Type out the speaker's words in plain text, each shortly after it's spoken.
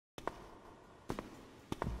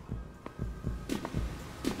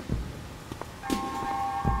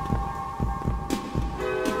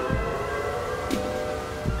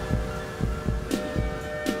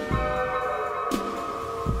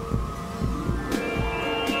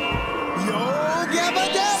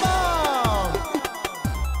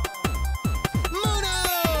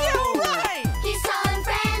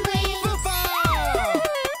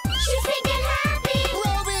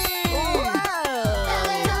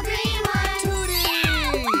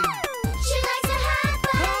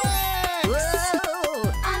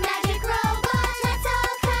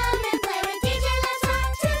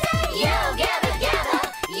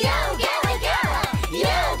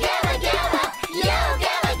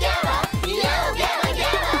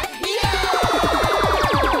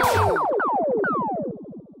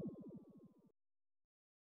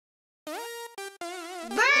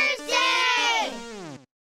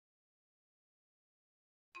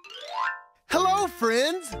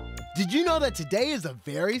friends! Did you know that today is a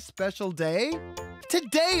very special day?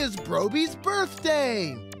 Today is Brobee's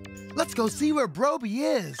birthday! Let's go see where Brobee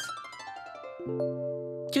is.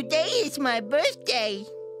 Today is my birthday,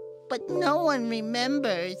 but no one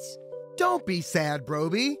remembers. Don't be sad,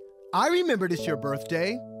 Brobee. I remembered it's your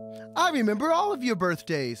birthday. I remember all of your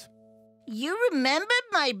birthdays. You remember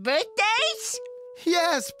my birthdays?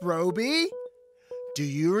 Yes, Brobee. Do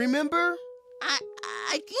you remember?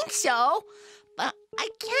 I think so, but I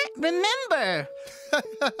can't remember.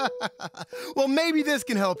 Well, maybe this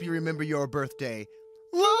can help you remember your birthday.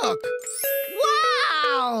 Look!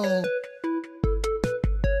 Wow!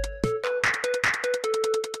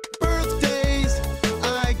 Birthdays!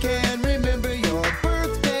 I can remember your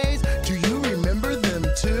birthdays. Do you remember them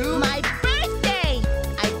too? My birthday!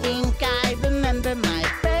 I think I remember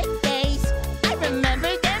my birthdays. I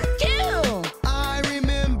remember them too. I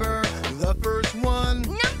remember the first one.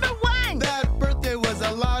 Number 1. That birthday was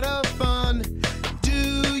a lot of fun.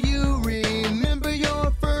 Do you remember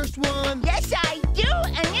your first one? Yes, I do,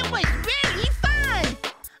 and it was really fun.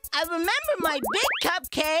 I remember my big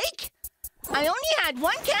cupcake. I only had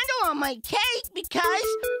one candle on my cake because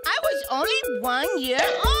I was only 1 year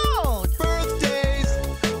old. Birthdays!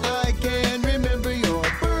 I can remember your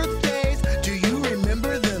birthdays. Do you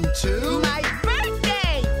remember them too? My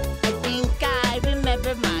birthday! I think I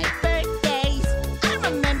remember my birthdays. I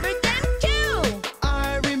remember them too.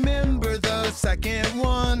 I remember the second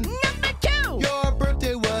one. Number 2. Your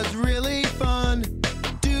birthday was really fun.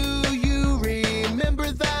 Do you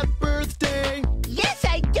remember that birthday? Yes,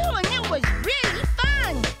 I do, and it was really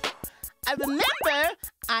fun. I remember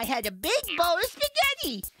I had a big bowl of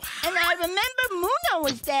spaghetti. And I remember Muna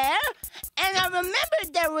was there. And I remember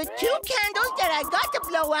there were 2 candles that I got to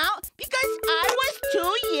blow out because I was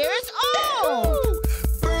 2 years old.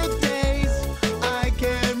 Birthdays! I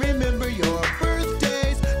can remember your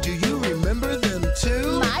birthdays. Do you remember them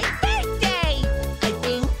too? My birthday! I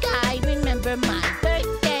think I remember my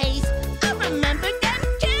birthdays. I remember them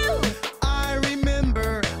too. I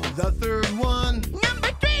remember the third one.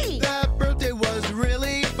 Number 3. That birthday was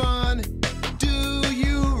really fun. Do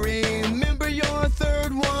you remember your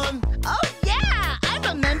third one? Oh, yeah, I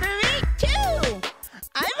remember it too.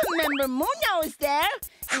 I remember Muna was there,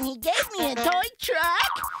 and he gave me a toy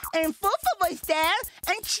truck, and Fufa was there,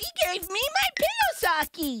 and she gave me my pillow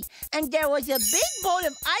saki. And there was a big bowl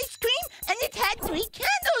of ice cream, and it had 3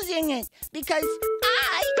 candles in it, because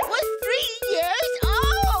I was 3 years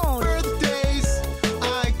old. Birthdays!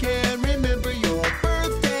 I can remember your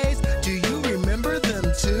birthdays. Do you remember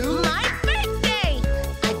them too? My birthday!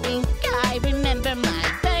 I think I remember my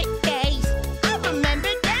birthdays. I remember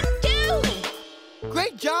them too.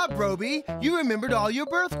 Great job, Brobee. You remembered all your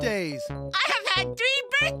birthdays. I have had 3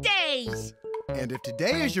 birthdays. And if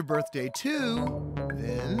today is your birthday too,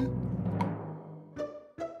 then...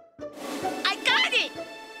 I got it!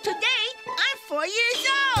 Today, I'm 4 years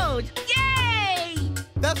old! Yay!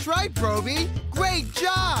 That's right, Brobee. Great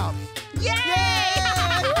job! Yay! Yay!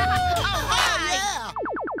 All right! Yeah!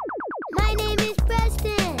 My name is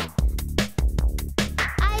Preston.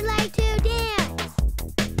 I like to dance.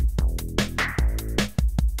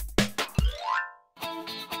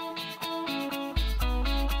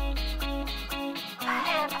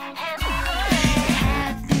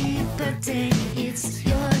 Happy birthday, it's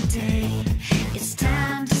your day. It's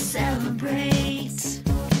time to celebrate.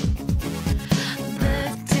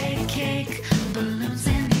 Birthday cake, balloons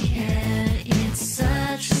in the air. It's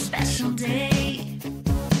such a special day.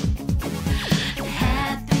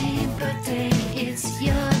 Happy birthday, it's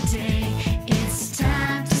your day. It's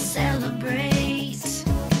time to celebrate.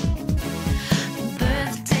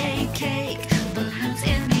 Birthday cake, balloons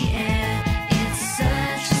in the air. It's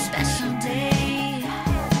such a special day.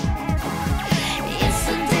 It's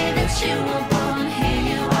the day that you were born. Here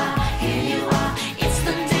you are, here you are. It's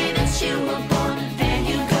the day that you were born. There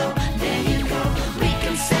you go, there you go. We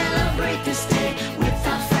can celebrate this day with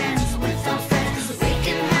our friends, with our friends. We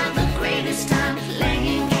can have the greatest time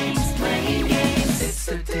playing games, playing games. It's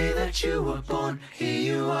the day that you were born. Here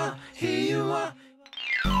you are, here you are.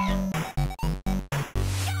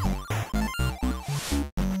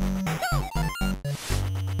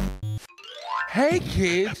 Hey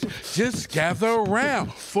kids, just gather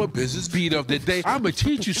around for business beat of the day. I'ma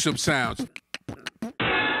teach you some sounds.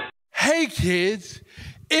 Hey kids,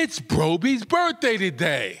 it's Brobee's birthday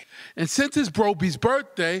today. And since it's Brobee's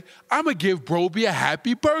birthday, I'ma give Brobee a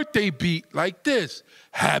happy birthday beat like this.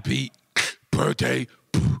 Happy birthday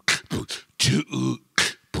to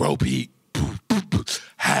Brobee.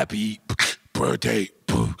 Happy birthday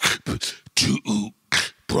to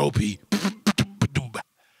Brobee.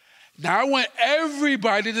 Now I want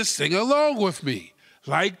everybody to sing along with me,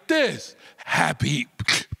 like this. Happy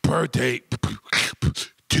birthday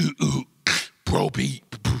to Brobee.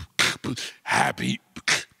 Happy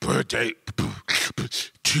birthday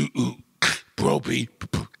to Brobee.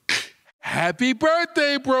 Happy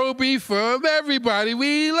birthday, Brobee, from everybody.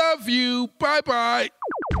 We love you. Bye-bye.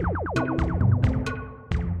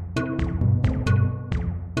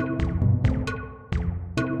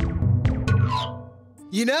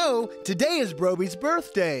 You know, today is Brobee's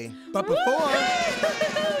birthday. But before...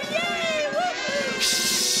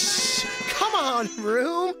 Shh! Come on,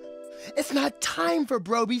 room! It's not time for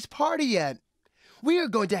Brobee's party yet. We are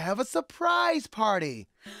going to have a surprise party.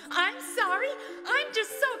 I'm sorry. I'm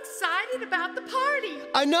just so excited about the party.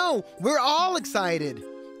 I know, we're all excited.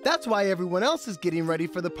 That's why everyone else is getting ready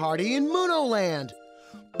for the party in Moonoland.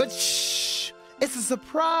 But shh! It's a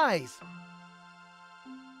surprise.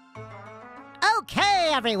 Okay,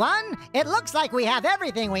 everyone. It looks like we have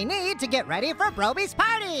everything we need to get ready for Brobee's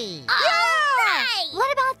party. Right.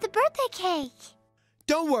 What about the birthday cake?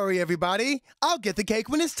 Don't worry, everybody. I'll get the cake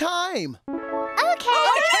when it's time. Okay.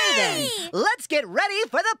 Okay, then. Let's get ready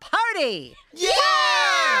for the party.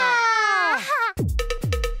 Yeah!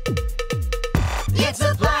 It's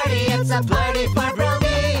a party for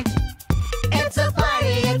Brobee. It's a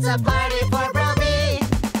party for Brobee.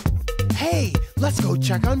 Hey, let's go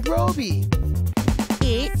check on Brobee.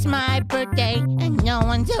 It's my birthday and no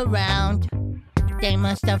one's around. They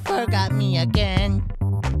must have forgot me again.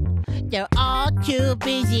 They're all too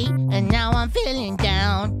busy and now I'm feeling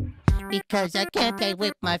down because I can't play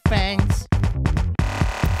with my friends.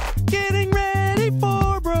 Getting ready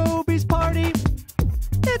for Brobee's party.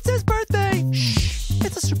 It's his birthday. Shh,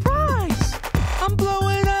 it's a surprise. I'm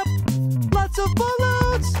blowing up lots of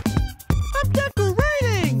balloons. I'm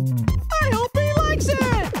decorating. I hope he likes it.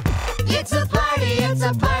 It's a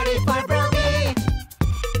party for Brobee.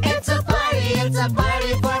 It's a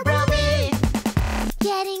party for Brobee.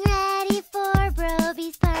 Getting ready for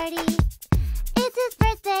Brobee's party. It's his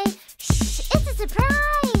birthday. Shh, it's a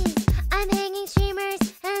surprise. I'm hanging streamers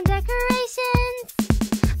and decorations.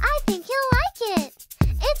 I think he'll like it.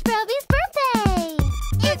 It's Brobee's birthday.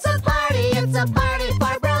 It's a party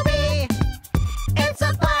for Brobee. It's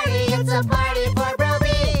a party for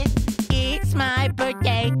Brobee. It's my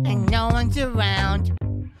birthday and no one's around.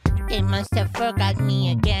 They must have forgot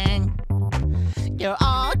me again. They're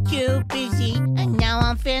all too busy and now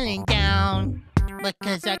I'm feeling down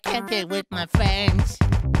because I can't play with my friends.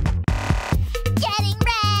 Getting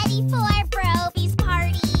ready for Brobee's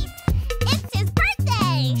party. It's his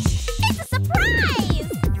birthday. It's a surprise.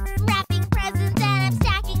 Wrapping presents and I'm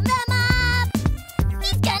stacking them up.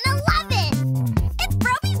 He's gonna love it. It's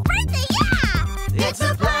Brobee's birthday, yeah! It's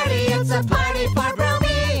a party for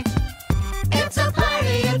Brobee. It's a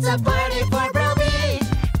party for Brobee.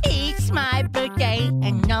 It's my birthday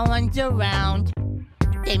and no one's around.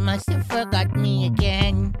 They must have forgot me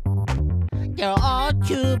again. They're all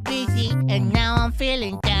too busy and now I'm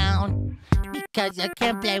feeling down because I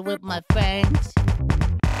can't play with my friends.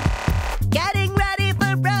 Getting ready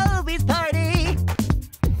for Brobee's party.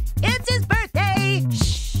 It's his birthday.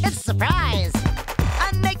 Shh, it's a surprise.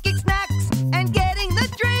 I'm making snacks and getting the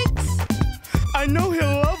drinks. I know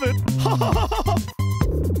he'll love it.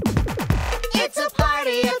 It's a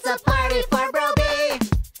party for Brobee.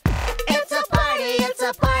 It's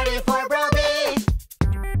a party for Brobee.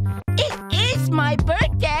 It is my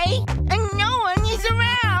birthday and no one is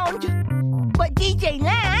around. But DJ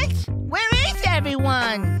Lance, where is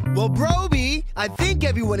everyone? Well, Brobee, I think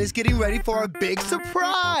everyone is getting ready for a big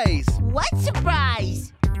surprise. What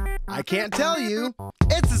surprise? I can't tell you.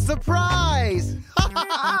 It's a surprise. Okay.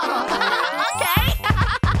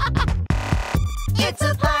 It's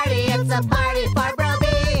a party for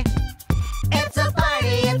Brobee. It's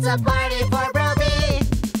a party for Brobee.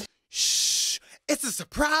 Shh, it's a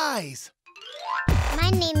surprise. My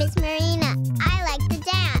name is Marina. I like to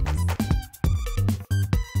dance.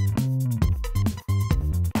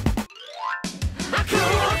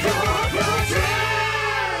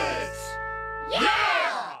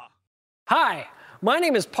 Hi, my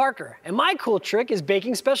name is Parker, and my cool trick is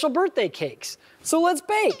baking special birthday cakes. So let's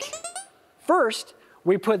bake. First,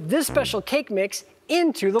 we put this special cake mix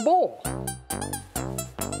into the bowl.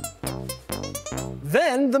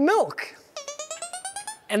 Then the milk.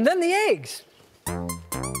 And then the eggs.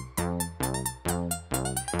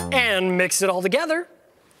 And mix it all together.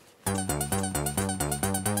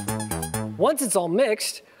 Once it's all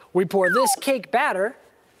mixed, we pour this cake batter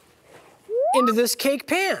into this cake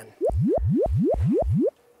pan.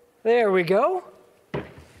 There we go.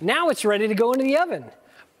 Now it's ready to go into the oven.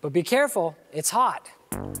 But be careful, it's hot.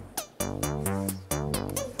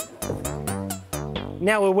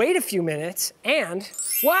 Now we wait a few minutes and,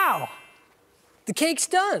 wow, the cake's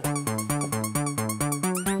done.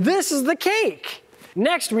 This is the cake.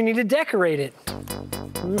 Next, we need to decorate it.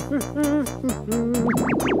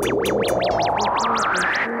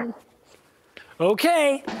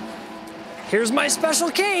 Okay, here's my special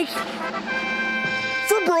cake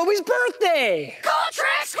for Brobee's birthday. Cool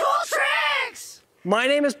tricks, cool tricks! My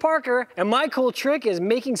name is Parker, and my cool trick is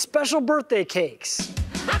making special birthday cakes.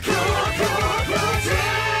 Cool tricks!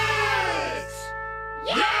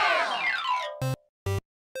 Yeah!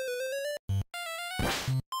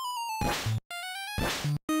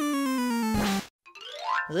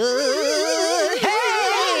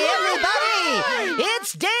 Hey, everybody!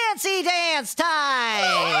 It's Dancy Dance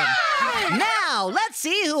time! Now, let's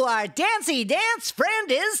see who our Dancy Dance friend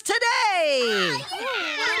is today!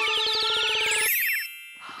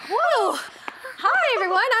 Whoa! Hi,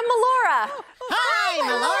 everyone. I'm Melora. Hi,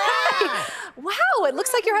 Melora! Wow, it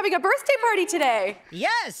looks like you're having a birthday party today.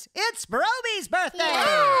 Yes, it's Brobee's birthday!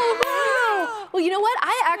 Oh, wow! Well, you know what?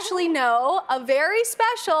 I actually know a very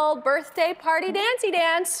special birthday party dancey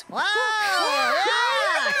dance. Wow!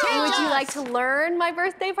 Yeah, Would you like to learn my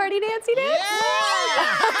birthday party dancey dance?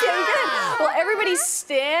 Yeah! Okay, good. Well, everybody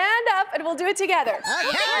stand up and we'll do it together. Okay.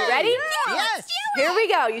 You ready? Yes! Here we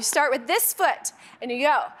go. You start with this foot and you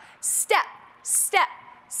go step, step,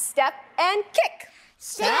 step, and kick.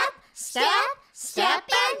 Step, step, step,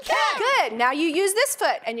 and kick. Good. Now you use this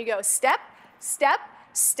foot and you go step, step,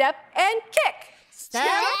 step, and kick.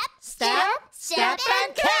 Step, step, step,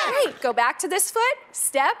 and kick. Great. Go back to this foot.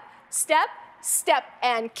 Step, step, step,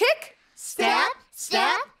 and kick. Step,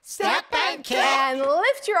 step, step, and kick. And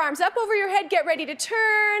lift your arms up over your head. Get ready to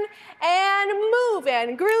turn and move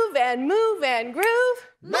and groove and move and groove.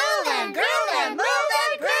 Move and groove and move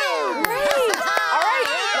and groove. Great. All right.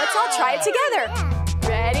 Let's all try it together.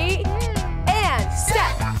 Ready? And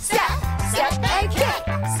step, step, step, and kick.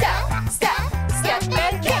 Step, step, step,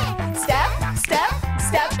 and kick. Step, step,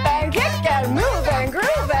 step, and kick. And move and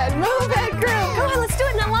groove and move and groove. Come on, let's do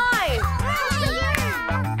it in a line.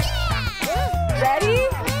 Ready?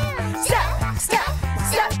 Step, step,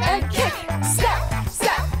 step, and kick. Step,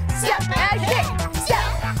 step, step, and kick.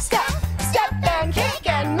 Step, step, step, and kick.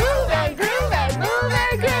 And move and groove and move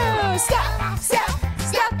and groove. Step, step,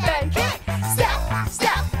 step, and kick. Step,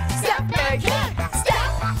 step, step, and kick.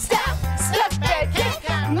 Step, step, step, and kick.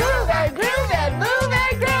 Move and groove and move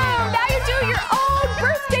and groove. Now you do your own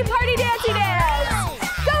birthday party dancey dance.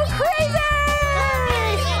 Go crazy!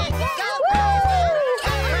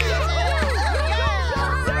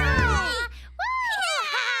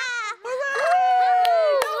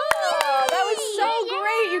 Oh, that was so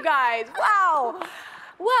great, you guys. Wow.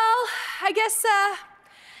 Well, I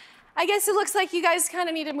guess it looks like you guys kind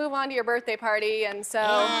of need to move on to your birthday party, and so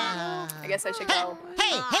I guess I should go.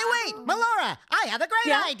 Hey, wait! Melora, I have a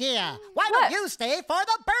great idea! Why don't you stay for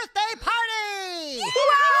the birthday party?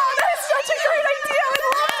 Wow, that's such a great idea! I'd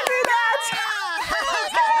love to do that!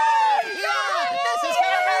 Yeah, this is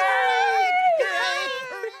gonna be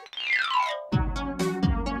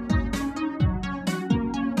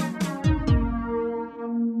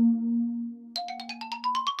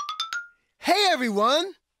Hey,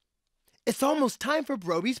 everyone! It's almost time for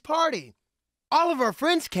Brobee's party. All of our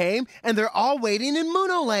friends came, and they're all waiting in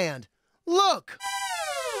Munoland. Look!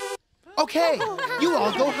 Okay, you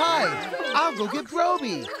all go hide. I'll go get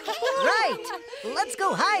Brobee. Right! Let's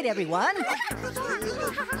go hide, everyone!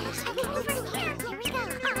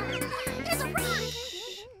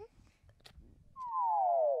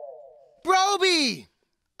 Brobee!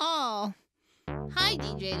 Oh. Hi,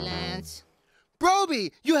 DJ Lance.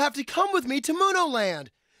 Brobee, you have to come with me to Munoland.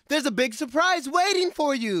 There's a big surprise waiting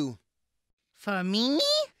for you. For me?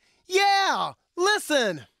 Yeah,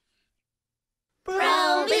 listen.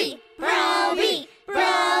 Brobee, Brobee,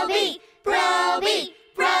 Brobee, Brobee,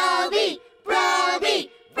 Brobee, Brobee,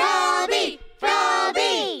 Brobee,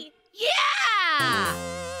 Brobee. Yeah!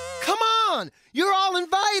 Come on, you're all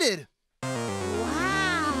invited.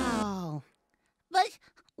 Wow. But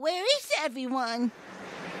where is everyone?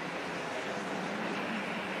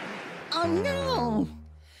 Oh, no.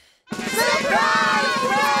 Surprise,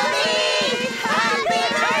 Brobee! Happy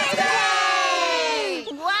birthday!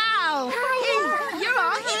 Wow. Hey, you're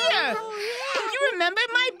all here. And you remember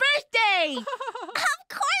my birthday. Of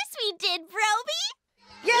course we did, Brobee!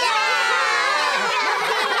 Yeah!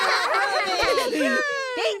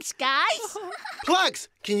 Thanks, guys. Plex,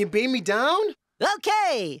 can you beam me down?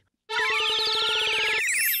 Okay!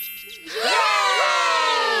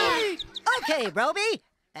 Yay! Okay, Brobee,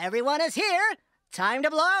 everyone is here. Time to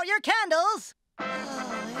blow out your candles.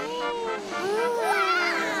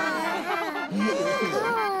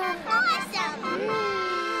 Awesome!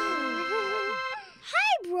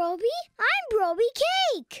 Hi, Brobee. I'm Brobee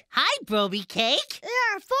Cake. Hi, Brobee Cake.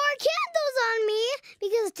 There are 4 candles on me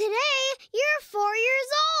because today you're 4 years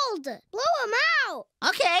old. Blow them out.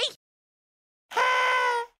 Okay.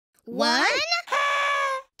 1,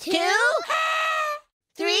 2,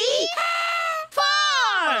 3, 4.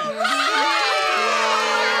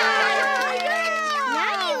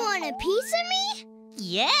 Now you want a piece of me?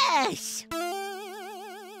 Yes.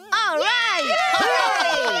 All right.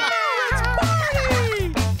 Hooray!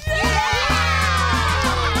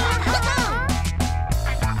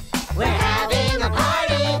 We're having a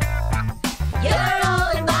party. You're all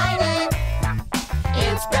invited.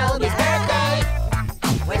 It's Brobee's birthday.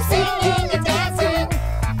 We're singing and dancing.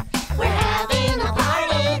 We're having a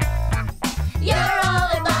party. You're all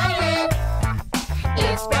invited.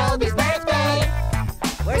 It's Brobee's birthday.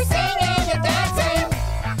 We're singing and dancing.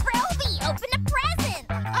 Brobee, open a present.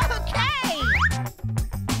 Okay.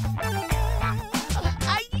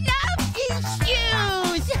 I love these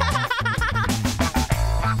shoes.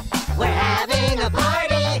 We're having a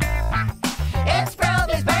party. It's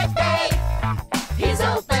Brobee's birthday. He's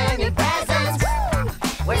opening presents.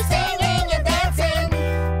 We're singing and dancing.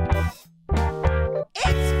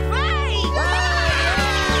 It's great.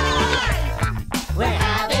 We're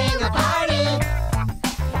having a party.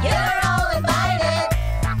 You're all invited.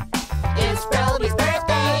 It's Brobee's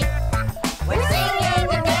birthday. We're singing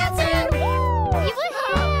and dancing.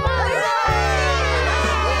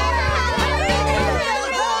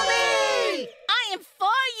 I am 4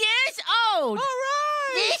 years old. All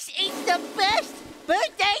right. This is the best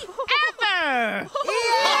birthday ever.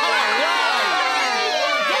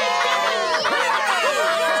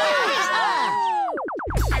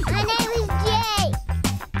 My name is Jay.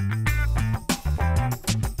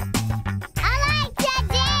 I like to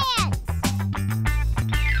dance.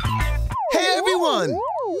 Hey everyone!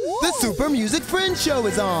 The Super Music Friends Show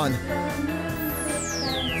is on.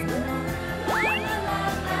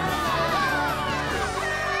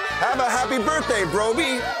 Have a happy birthday,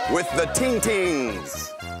 Brobee, with the Ting Tings.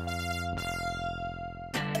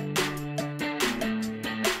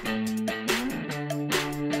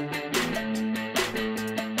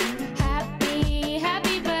 Happy,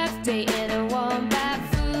 happy birthday in a warm bath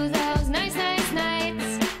through those nice, nice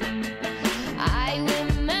nights. I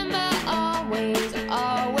remember always,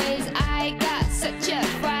 always I got such a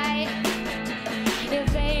fright. If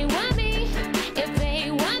they were me,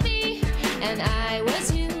 and I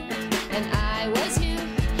was you, and I was you.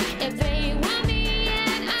 If they were me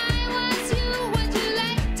and I was you, would you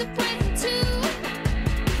like to present too?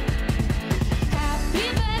 Happy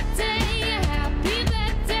birthday, happy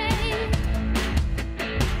birthday.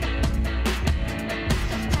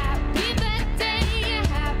 Happy birthday,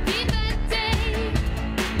 happy birthday.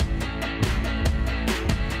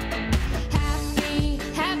 Happy,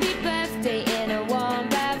 happy birthday in a warm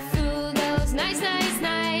bath through those nice, nice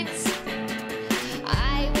nights.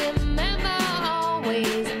 I remember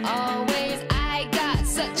always, always I got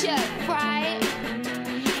such a fright.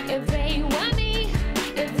 If they were me,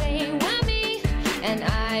 and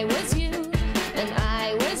I was you, and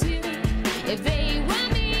I was you. If they were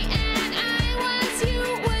me and I was you,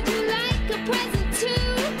 would you like a present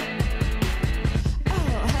too?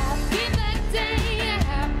 Oh, happy birthday,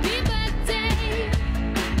 happy birthday.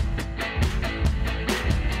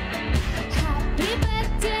 Happy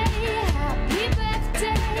birthday, happy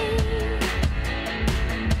birthday.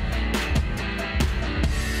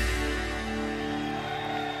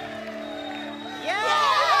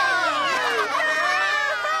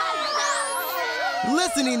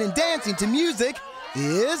 Listening and dancing to music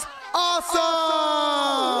is awesome!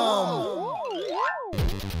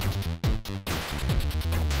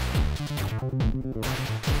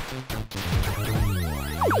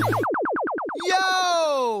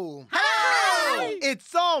 Yo! Hi.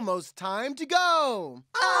 It's almost time to go.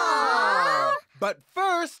 But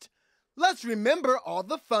first, let's remember all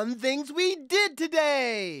the fun things we did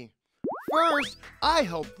today. First, I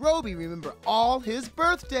helped Brobee remember all his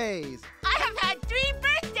birthdays. I have had 3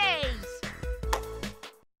 birthdays.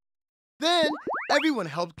 Then, everyone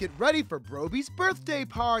helped get ready for Brobee's birthday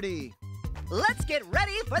party. Let's get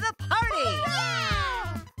ready for the party!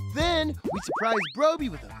 Then, we surprised Brobee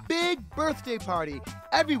with a big birthday party.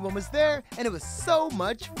 Everyone was there, and it was so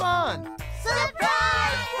much fun.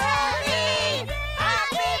 Surprise, Brobee!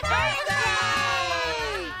 Happy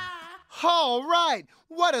birthday! All right,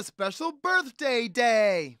 what a special birthday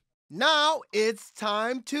day. Now it's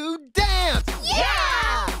time to dance.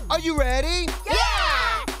 Yeah! Are you ready?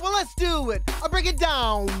 Yeah! Well, let's do it. I'll break it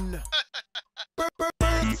down.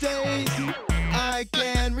 Birthdays, I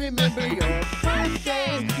remember your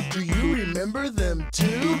birthdays. Do you remember them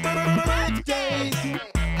too? Birthdays.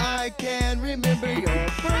 I can remember your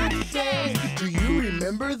birthdays. Do you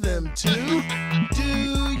remember them too?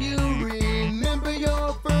 Do you remember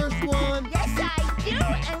your first one? Yes, I do,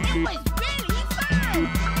 and it was really fun.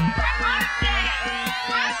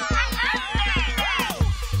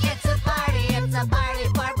 It's a party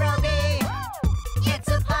for Brobee. It's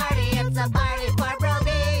a party for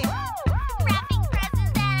Brobee. Wrapping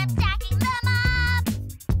presents and I'm stacking them up.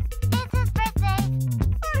 It's his birthday.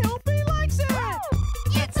 I hope he likes it.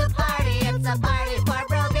 It's a party for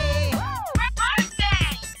Brobee.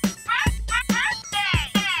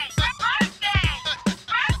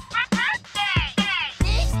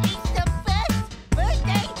 This is the best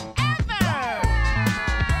birthday ever.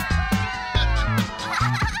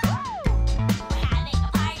 We're having a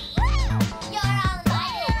party. You're all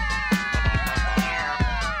invited.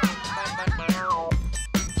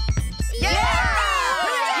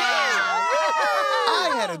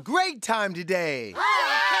 I had a great time today.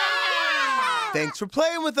 Thanks for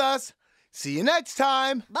playing with us. See you next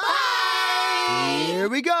time. Bye. Here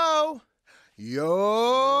we go.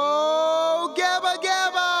 Yo